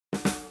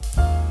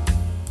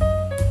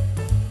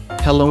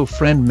Hello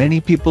friend, many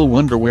people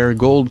wonder where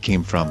gold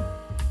came from.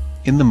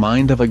 In the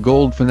mind of a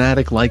gold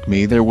fanatic like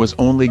me, there was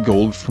only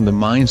gold from the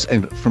mines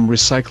and from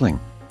recycling.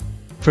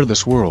 For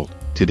this world,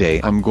 today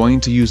I'm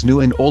going to use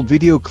new and old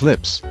video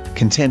clips,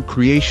 content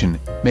creation,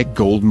 make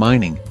gold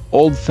mining,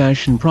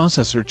 old-fashioned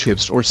processor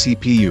chips or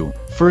CPU.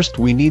 First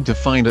we need to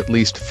find at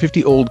least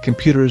 50 old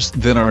computers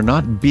that are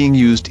not being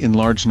used in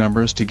large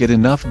numbers to get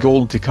enough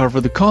gold to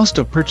cover the cost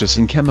of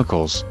purchasing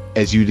chemicals.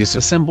 As you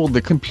disassemble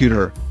the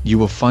computer, you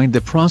will find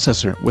the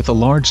processor with a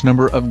large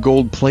number of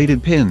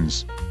gold-plated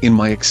pins. In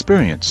my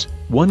experience,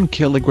 1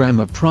 kilogram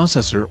of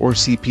processor or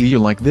CPU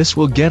like this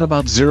will get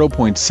about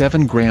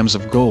 0.7 grams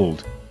of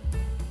gold.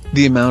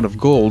 The amount of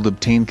gold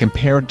obtained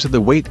compared to the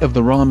weight of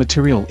the raw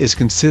material is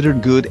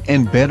considered good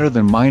and better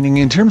than mining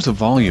in terms of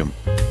volume.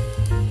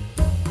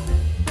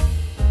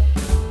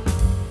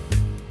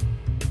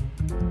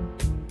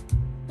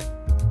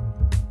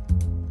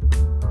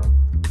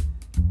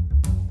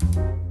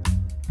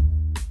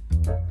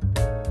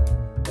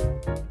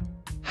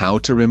 How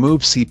to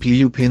remove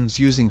CPU pins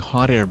using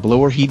hot air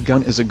blower heat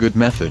gun is a good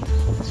method.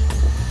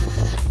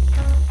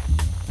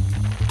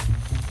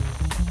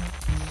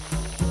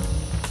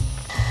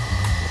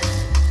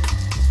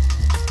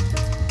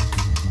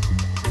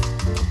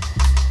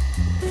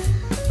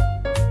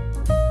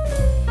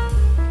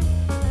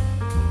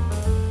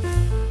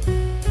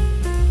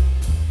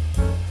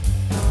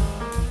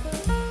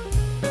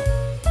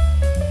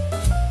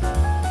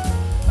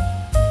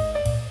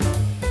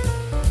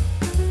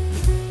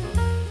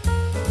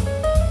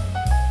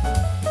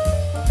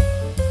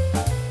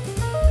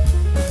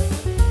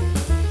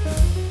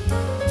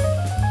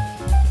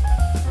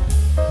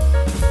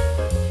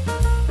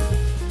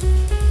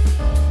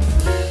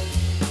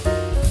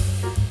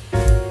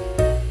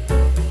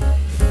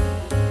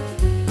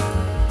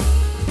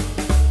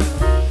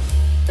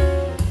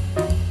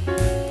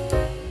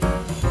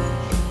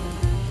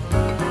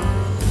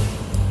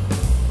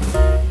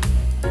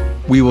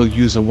 We will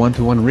use a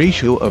 1:1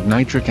 ratio of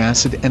nitric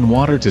acid and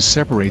water to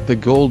separate the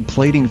gold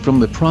plating from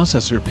the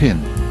processor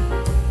pin.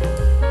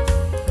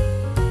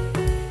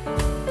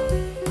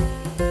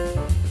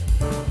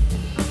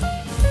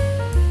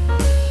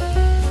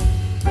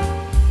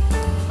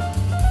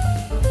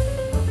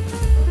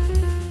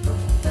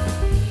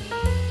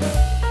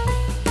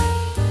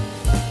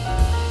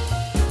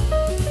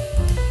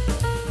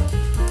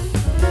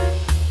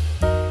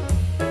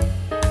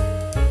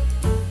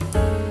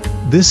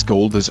 This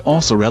gold is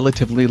also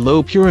relatively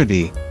low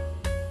purity.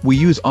 We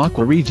use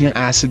aqua regia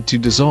acid to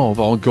dissolve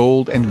all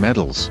gold and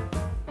metals.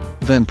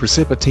 Then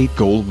precipitate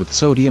gold with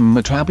sodium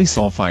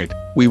metabisulfite.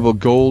 We will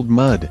gold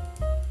mud.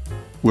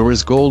 Where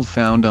is gold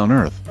found on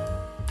Earth?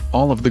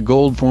 All of the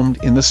gold formed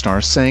in the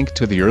star sank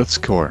to the Earth's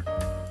core.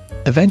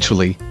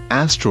 Eventually,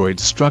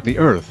 asteroids struck the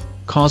Earth,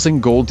 causing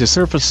gold to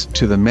surface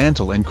to the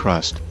mantle and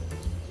crust.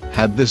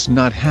 Had this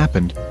not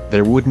happened,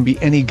 there wouldn't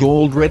be any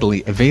gold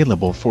readily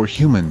available for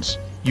humans.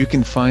 You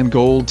can find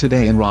gold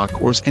today in rock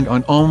ores and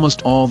on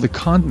almost all the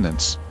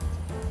continents.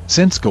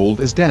 Since gold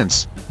is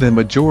dense, the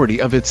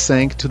majority of it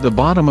sank to the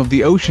bottom of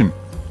the ocean.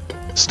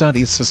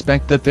 Studies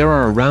suspect that there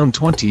are around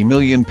 20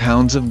 million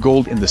pounds of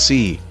gold in the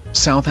sea.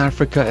 South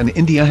Africa and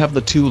India have the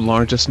two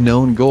largest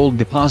known gold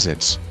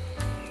deposits.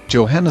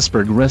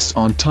 Johannesburg rests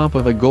on top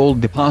of a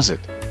gold deposit.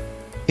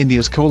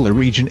 India's Kolar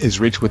region is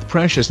rich with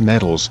precious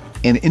metals,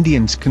 and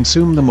Indians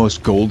consume the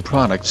most gold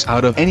products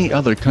out of any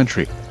other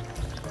country.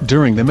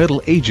 During the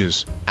Middle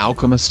Ages,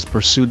 alchemists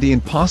pursued the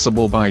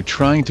impossible by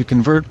trying to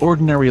convert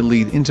ordinary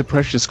lead into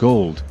precious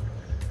gold.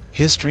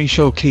 History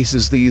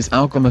showcases these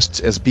alchemists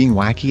as being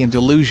wacky and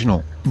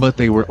delusional, but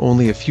they were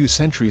only a few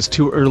centuries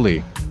too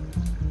early.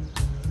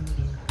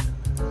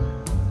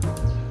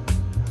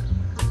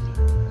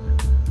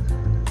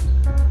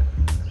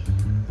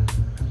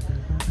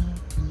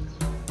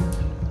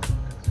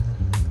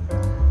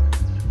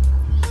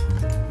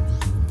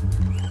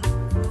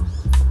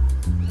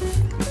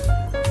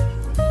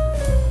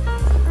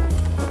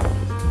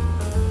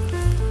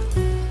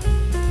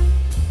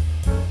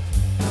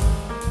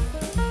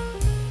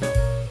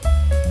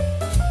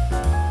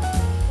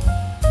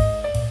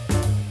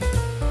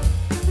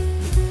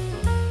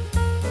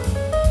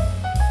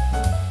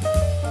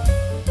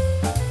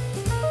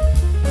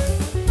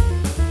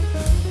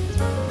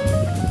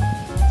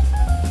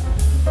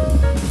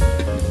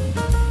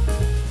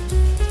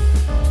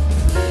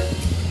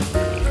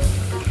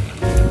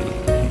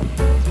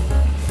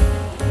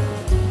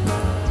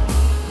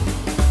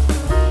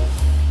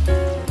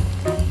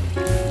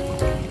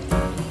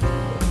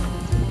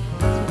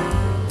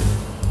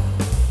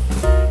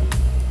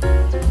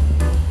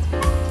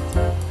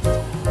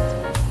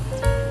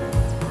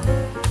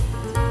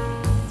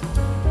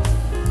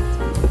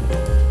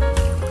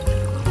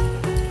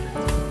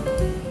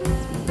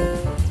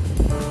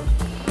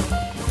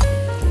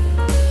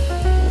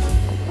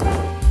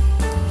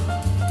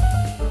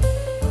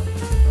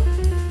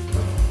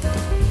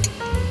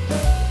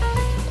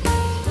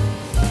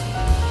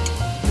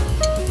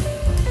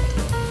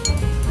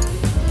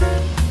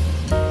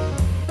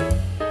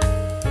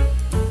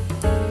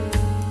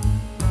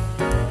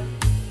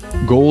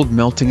 Gold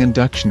melting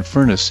induction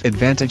furnace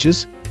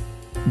advantages.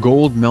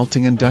 Gold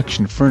melting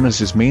induction furnace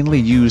is mainly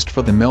used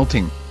for the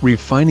melting,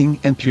 refining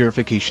and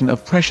purification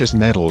of precious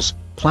metals,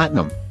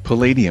 platinum,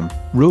 palladium,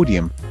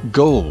 rhodium,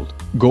 gold,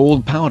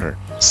 gold powder,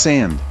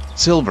 sand,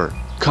 silver,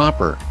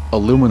 copper,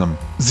 aluminum,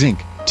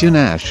 zinc, tin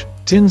ash,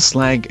 tin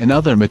slag and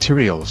other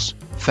materials.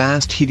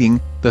 Fast heating.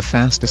 The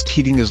fastest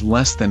heating is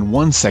less than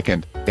 1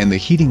 second, and the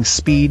heating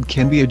speed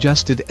can be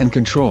adjusted and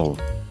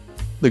controlled.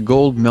 The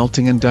gold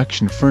melting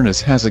induction furnace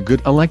has a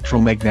good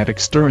electromagnetic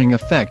stirring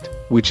effect,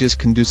 which is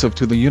conducive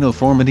to the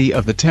uniformity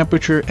of the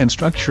temperature and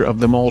structure of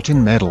the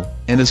molten metal,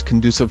 and is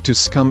conducive to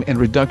scum and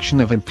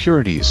reduction of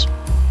impurities.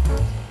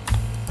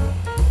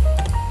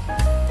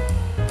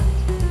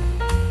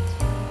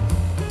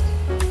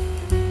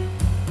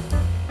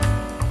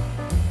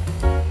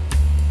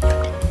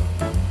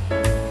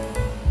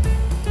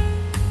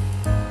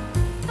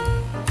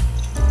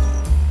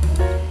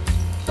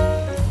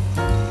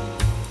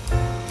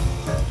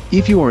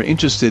 If you are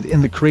interested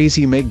in the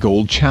Crazy Make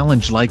Gold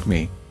challenge like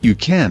me, you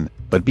can,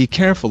 but be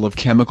careful of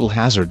chemical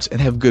hazards and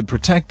have good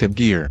protective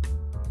gear.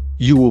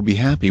 You will be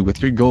happy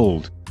with your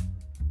gold.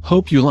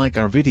 Hope you like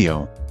our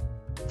video.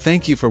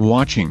 Thank you for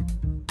watching.